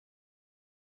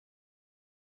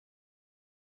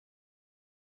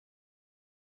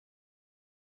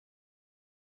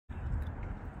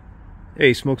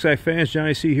Hey, Smokestack fans,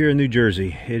 Johnny C here in New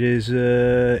Jersey. It is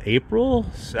April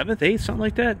 7th, 8th, something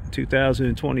like that,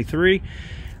 2023.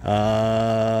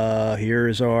 Here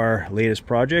is our latest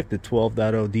project, the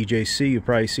 12.0 DJC. You've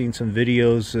probably seen some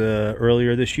videos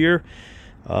earlier this year.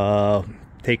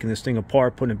 Taking this thing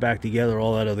apart, putting it back together,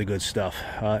 all that other good stuff.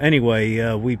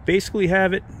 Anyway, we basically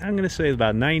have it, I'm going to say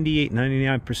about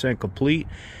 98-99% complete.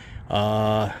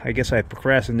 I guess I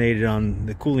procrastinated on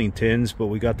the cooling tins, but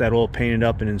we got that all painted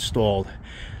up and installed.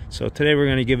 So today we're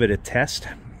going to give it a test.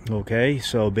 Okay,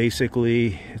 so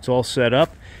basically it's all set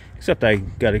up, except I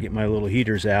got to get my little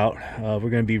heaters out. We're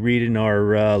going to be reading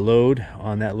our load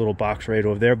on that little box right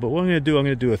over there. But what I'm going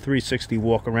to do a 360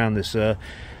 walk around this 12.0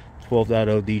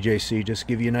 DJC, just to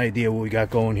give you an idea what we got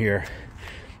going here.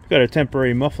 We've got a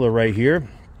temporary muffler right here.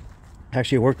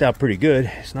 Actually, it worked out pretty good.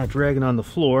 It's not dragging on the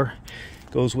floor.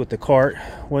 Goes with the cart.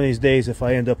 One of these days, if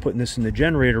I end up putting this in the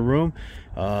generator room,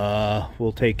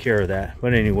 we'll take care of that.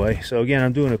 But anyway, so again,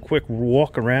 I'm doing a quick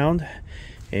walk around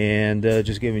and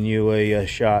just giving you a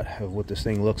shot of what this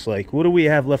thing looks like. What do we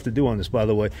have left to do on this, by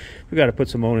the way? We got to put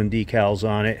some Onan decals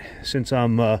on it. Since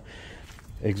I'm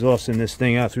exhausting this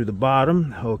thing out through the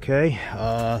bottom, okay,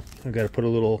 I've got to put a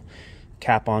little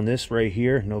cap on this right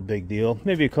here. No big deal.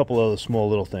 Maybe a couple other small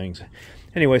little things.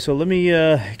 Anyway, so let me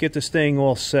get this thing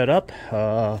all set up.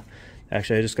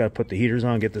 Actually, I just got to put the heaters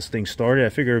on, get this thing started. I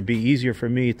figure it'd be easier for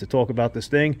me to talk about this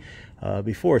thing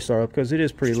before I start up, because it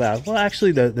is pretty loud. Well,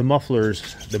 actually, the muffler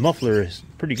is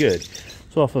pretty good.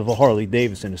 It's off of a Harley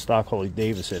Davidson, a stock Harley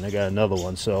Davidson. I got another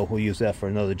one, so we'll use that for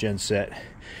another gen set.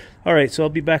 All right, so I'll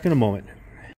be back in a moment.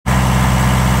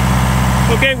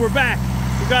 Okay, we're back.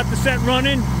 We got the set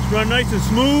running. It's run nice and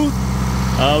smooth.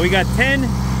 We got 10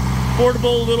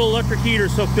 portable little electric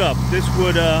heaters hooked up. This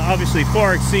would obviously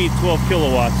far exceed 12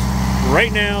 kilowatts.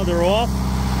 Right now they're off.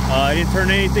 I didn't turn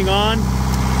anything on.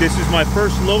 This is my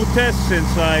first load test since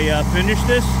I finished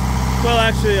this. Well,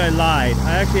 actually I lied.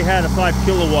 I actually had a 5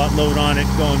 kilowatt load on it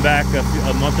going back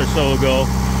a month or so ago,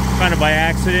 kind of by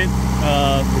accident,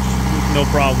 which no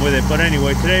problem with it. But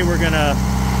anyway, today we're gonna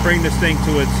bring this thing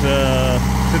to its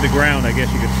to the ground, I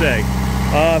guess you could say.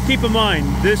 Keep in mind,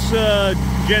 this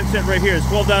genset right here is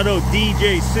 12.0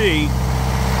 DJC,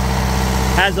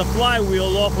 has a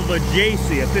flywheel off of a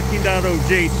JC, a 15.0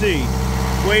 JC.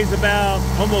 Weighs about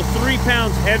almost 3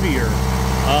 pounds heavier.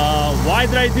 Why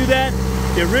did I do that?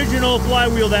 The original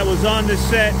flywheel that was on this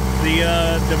set,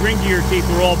 the ring gear teeth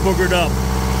were all boogered up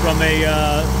from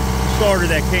a starter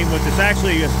that came with this.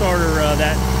 Actually, a starter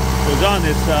that was on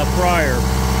this prior.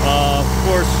 Of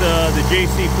course, the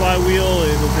JC flywheel,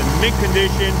 it was in mint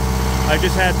condition. I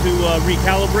just had to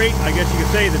recalibrate, I guess you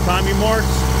could say, the timing marks,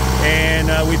 and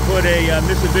we put a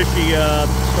Mitsubishi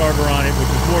starter on it, which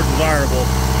is more desirable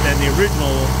than the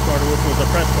original starter, which was a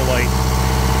Prestolite.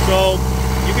 So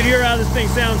you can hear how this thing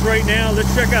sounds right now.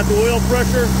 Let's check out the oil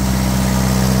pressure.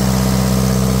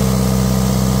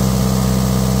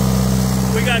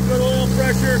 We got good oil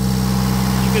pressure.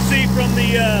 You can see from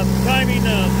the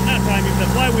the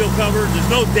flywheel cover, there's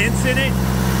no dents in it.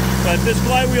 But this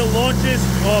flywheel launches,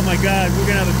 oh my God, we're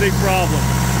gonna have a big problem.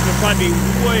 It'll probably be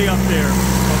way up there.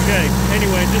 Okay,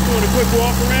 anyway, just doing a quick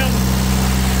walk around.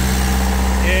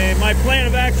 And my plan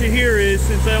of action here is,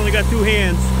 since I only got 2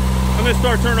 hands, I'm gonna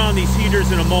start turning on these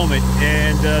heaters in a moment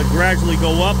and gradually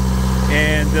go up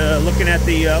and looking at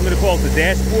the, I'm gonna call it the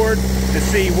dashboard, to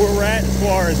see where we're at as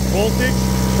far as voltage,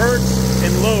 hertz,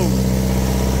 and load.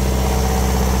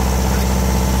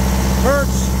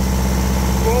 Hertz,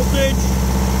 voltage,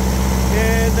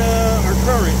 and our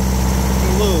current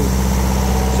and load.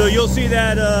 So you'll see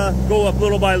that go up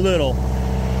little by little.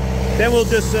 Then we'll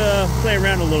just play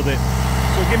around a little bit.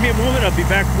 So give me a moment, I'll be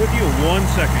back with you in 1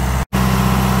 second.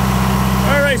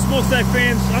 Alright, Smokestack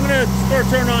fans, I'm going to start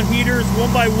turning on heaters one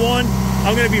by one.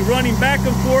 I'm going to be running back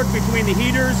and forth between the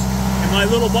heaters and my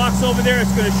little box over there.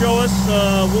 It's going to show us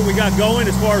what we got going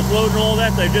as far as load and all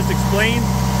that I just explained.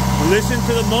 Listen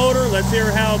to the motor, let's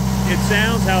hear how it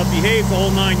sounds, how it behaves, the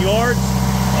whole 9 yards.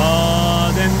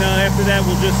 Then after that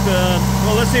we'll just,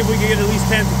 well, let's see if we can get at least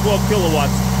 10 to 12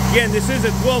 kilowatts. Again, this is a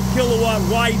 12 kilowatt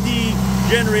YD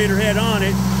generator head on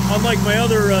it, unlike my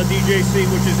other DJC,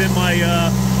 which is in my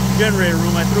generator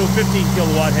room. I threw a 15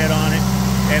 kilowatt head on it,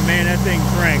 and man, that thing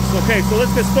cranks. Okay, so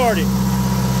let's get started.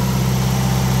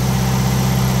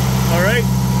 All right,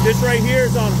 this right here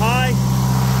is on high.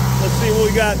 Let's see what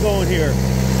we got going here.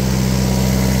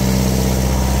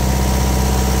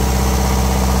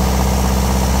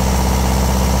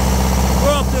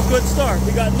 We're off to a good start.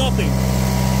 We got nothing.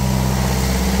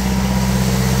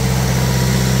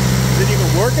 Is it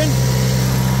even working?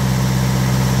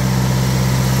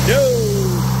 No.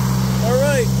 All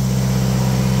right.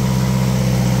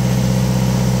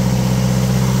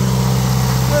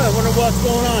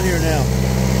 now.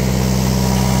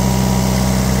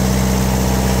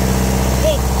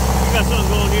 Oh, we got something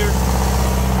going here.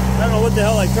 I don't know what the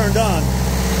hell I turned on.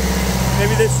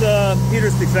 Maybe this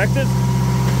heater's defective.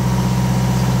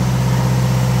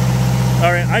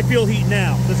 All right, I feel heat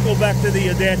now. Let's go back to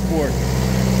the dashboard.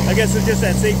 I guess it's just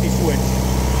that safety switch.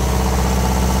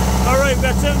 All right, we've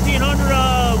got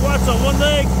 1700 watts on one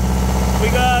leg. We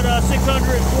got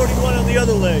 641 on the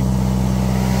other leg.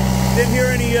 Didn't hear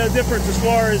any difference as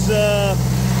far as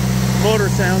motor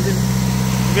sounding.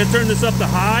 I'm gonna turn this up to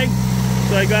high.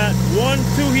 So I got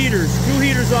two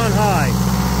heaters on high.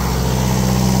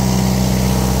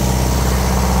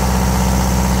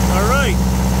 All right,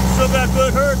 still got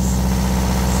good hertz.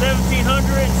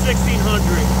 1700,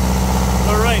 1600.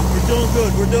 All right, we're doing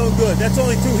good. We're doing good. That's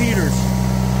only two heaters.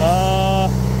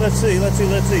 Let's see. Okay,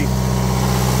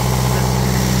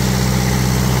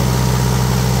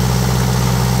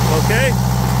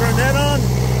 let's turn that on.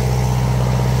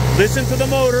 Listen to the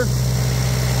motor.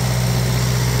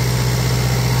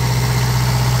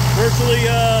 Virtually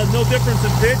no difference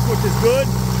in pitch, which is good.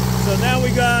 So now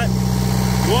we got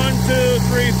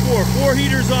 4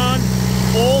 heaters on,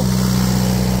 full.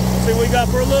 Let's see what we got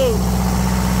for a load.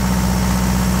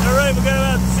 All right, we got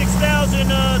about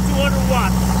 6,200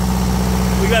 watts.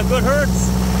 We got good hertz.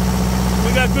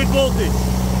 We got good voltage.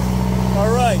 All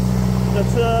right,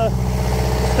 let's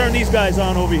turn these guys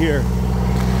on over here.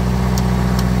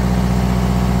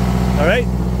 All right,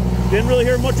 didn't really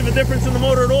hear much of a difference in the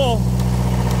motor at all.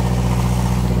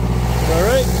 All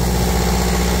right.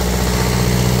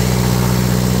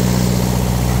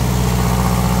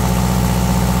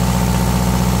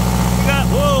 We got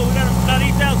about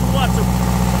 8,000 watts of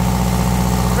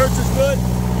hertz is good.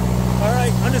 All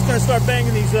right, I'm just gonna start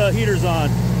banging these heaters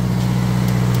on.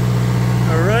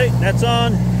 All right, that's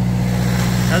on.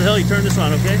 How the hell you turn this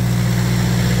on, okay?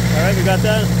 All right, we got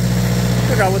that. I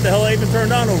forgot what the hell I even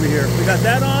turned on over here. We got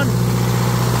that on.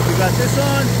 We got this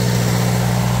on.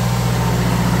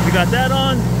 We got that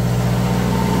on.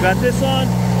 We got this on.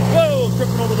 Whoa, I'm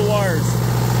tripping over the wires.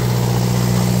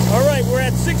 All right, we're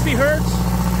at 60 hertz.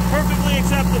 Perfectly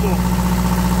acceptable.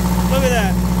 Look at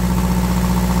that.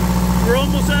 We're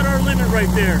almost at our limit right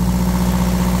there.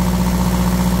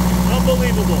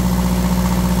 Unbelievable.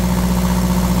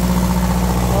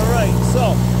 All right,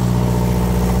 so.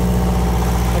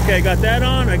 Okay, got that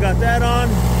on. I got that on.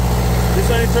 This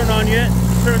I didn't turn on yet.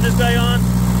 Turn this guy on.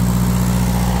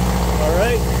 All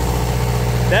right.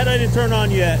 That I didn't turn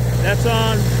on yet. That's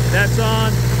on. That's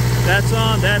on. That's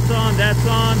on. That's on. That's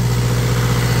on.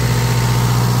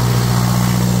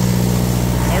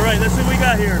 All right, let's see what we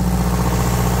got here.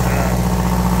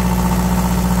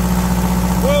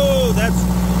 Whoa, that's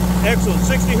excellent.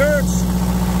 60 hertz.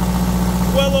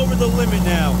 Well over the limit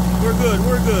now. We're good.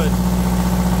 We're good.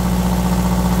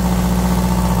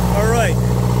 All right. I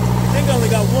think I only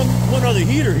got one other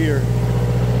heater here.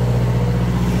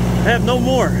 I have no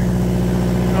more.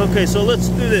 Okay, so let's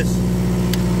do this.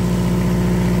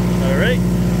 All right.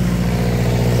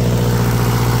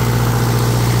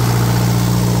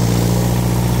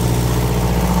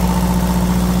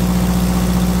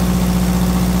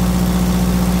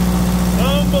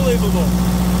 Unbelievable.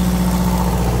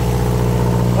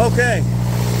 Okay,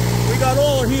 we got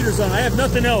all our heaters on. I have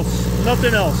nothing else.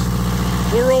 Nothing else.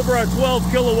 We're over our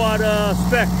 12 kilowatt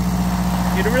spec.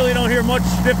 You really don't hear much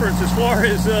difference as far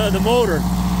as the motor.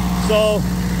 So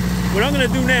what I'm going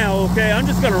to do now, okay, I'm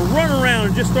just going to run around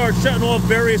and just start shutting off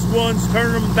various ones,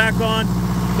 turning them back on.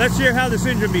 Let's hear how this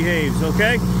engine behaves,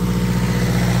 okay?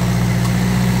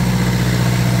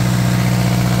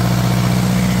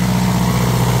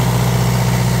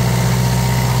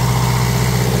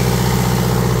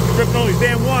 Tripping all these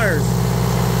damn wires.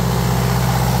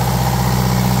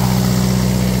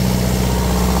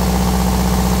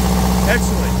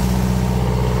 Excellent.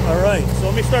 All right, so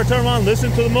let me start turning on,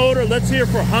 listen to the motor. Let's hear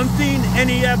for hunting,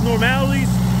 any abnormalities.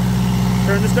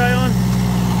 Turn this guy on.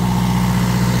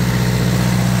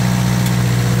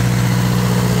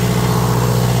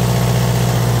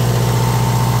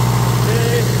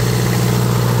 Okay.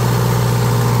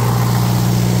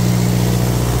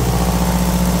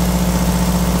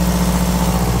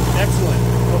 Excellent.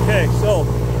 Okay, so I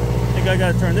think I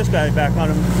gotta turn this guy back on.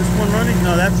 Is this one running?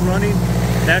 No, that's running.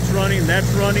 That's running, that's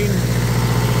running,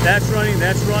 that's running,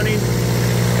 that's running.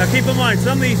 Now keep in mind,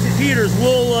 some of these heaters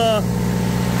will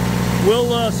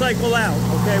cycle out,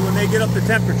 okay, when they get up to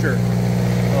temperature.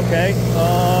 Okay,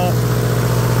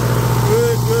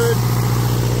 good, good.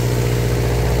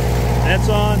 That's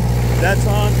on, that's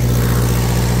on,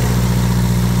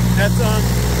 that's on.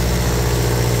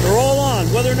 They're all on.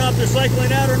 Whether or not they're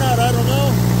cycling out or not, I don't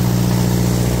know.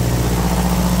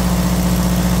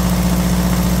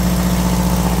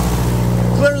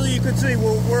 see,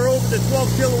 we're over the 12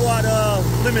 kilowatt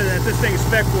limit that this thing is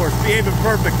spec for. It's behaving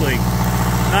perfectly.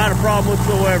 Not a problem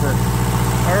whatsoever.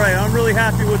 All right, I'm really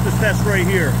happy with this test right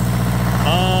here.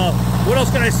 What else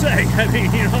can I say? I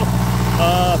mean, you know,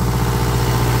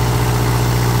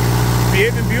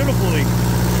 behaving beautifully.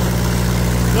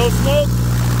 No smoke.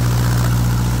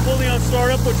 Fully on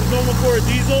startup, which is normal for a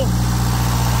diesel.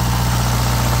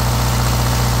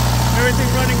 Everything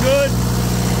running good.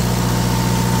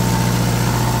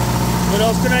 What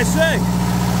else can I say?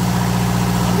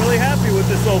 I'm really happy with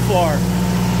this so far.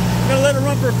 I'm gonna let it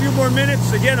run for a few more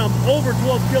minutes. Again, I'm over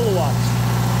 12 kilowatts.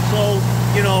 So,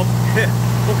 you know,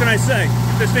 what can I say?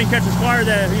 If this thing catches fire,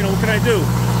 that, you know, what can I do?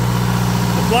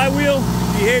 The flywheel,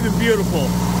 behaving beautiful.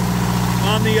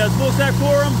 On the spec'd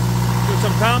forum, with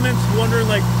some comments wondering,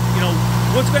 like, you know,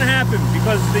 what's gonna happen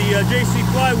because the JC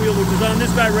flywheel, which is on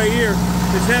this guy right here,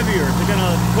 is heavier. Is it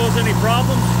gonna cause any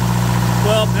problems?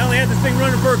 Well, I only had this thing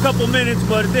running for a couple minutes,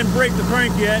 but it didn't break the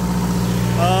crank yet.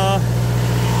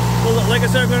 Well, like I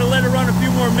said, I'm going to let it run a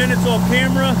few more minutes off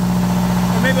camera.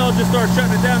 Or maybe I'll just start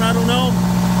shutting it down. I don't know.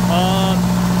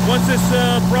 Once this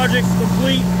project's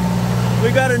complete,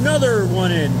 we got another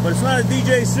one in, but it's not a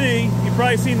DJC. You've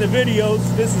probably seen the videos.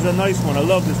 This is a nice one. I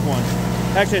love this one.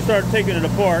 Actually, I started taking it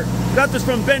apart. Got this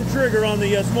from Ben Trigger on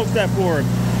the Smokestack forum.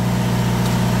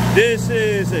 This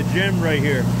is a gem right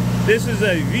here. This is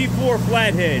a V4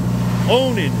 flathead,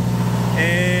 Onan,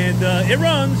 and it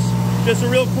runs. Just a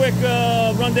real quick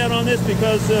rundown on this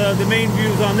because the main view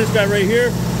is on this guy right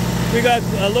here. We got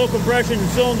low compression in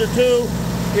cylinder 2.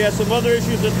 We have some other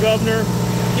issues with the governor.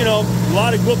 You know, a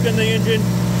lot of gook in the engine.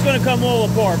 It's going to come all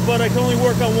apart, but I can only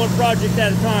work on one project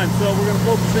at a time, so we're going to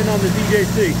focus in on the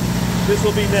DJC. This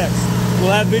will be next.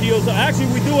 We'll have videos. Actually,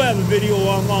 we do have a video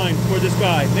online for this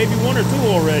guy, maybe 1 or 2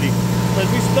 already. As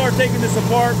we start taking this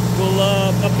apart, we'll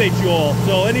update you all.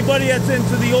 So anybody that's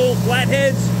into the old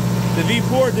flatheads, the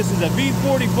V4, this is a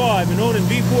V45, an Onan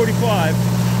V45.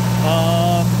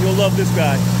 You'll love this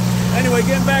guy. Anyway,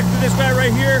 getting back to this guy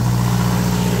right here.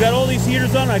 We've got all these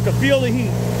heaters on. I can feel the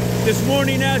heat. This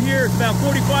morning out here, it's about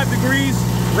 45 degrees.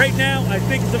 Right now, I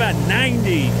think it's about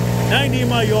 90 in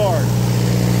my yard.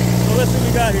 So let's see what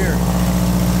we got here.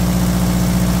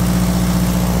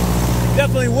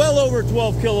 Definitely well over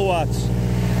 12 kilowatts.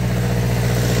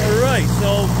 All right,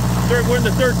 so we're in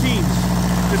the 13s.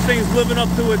 This thing is living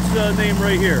up to its name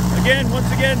right here. Again,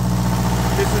 once again,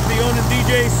 this is the Onan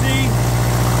DJC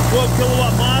 12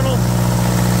 kilowatt model.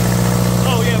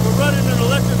 Oh yeah, we're running an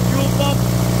electric fuel pump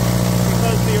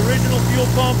because the original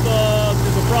fuel pump,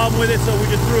 there's a problem with it, so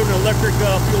we just threw an electric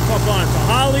fuel pump on it. It's a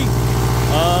Holly,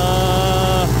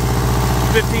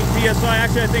 15 PSI.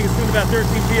 Actually, I think it's doing about 13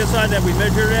 PSI that we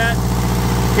measured at.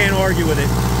 Can't argue with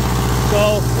it.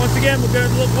 So once again, we're going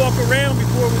to walk around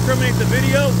before we terminate the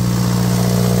video.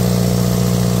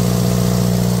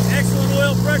 Excellent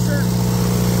oil pressure.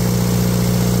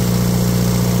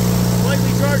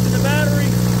 Slightly charging the battery.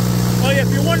 Oh yeah,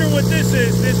 if you're wondering what this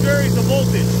is, this varies the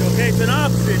voltage. Okay, it's an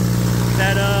option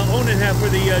that Onan have for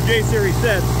the J series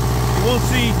sets. You won't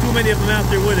see too many of them out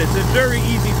there with it. It's a very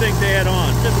easy thing to add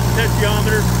on. Just a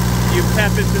potentiometer. You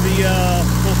tap into the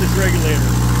voltage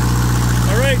regulator.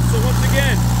 Alright, so once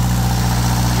again,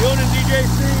 the Onan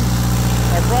DJC,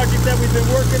 our project that we've been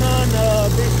working on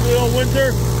basically all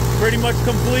winter, pretty much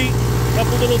complete.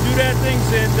 Couple little doodad things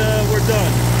and we're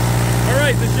done.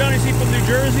 Alright, this is Johnny C from New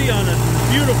Jersey on a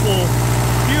beautiful,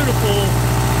 beautiful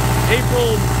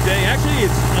April day. Actually,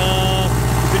 is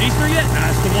it Easter yet?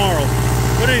 Nah, it's tomorrow.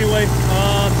 But anyway,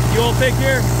 you all take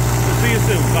care. We'll see you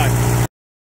soon. Bye.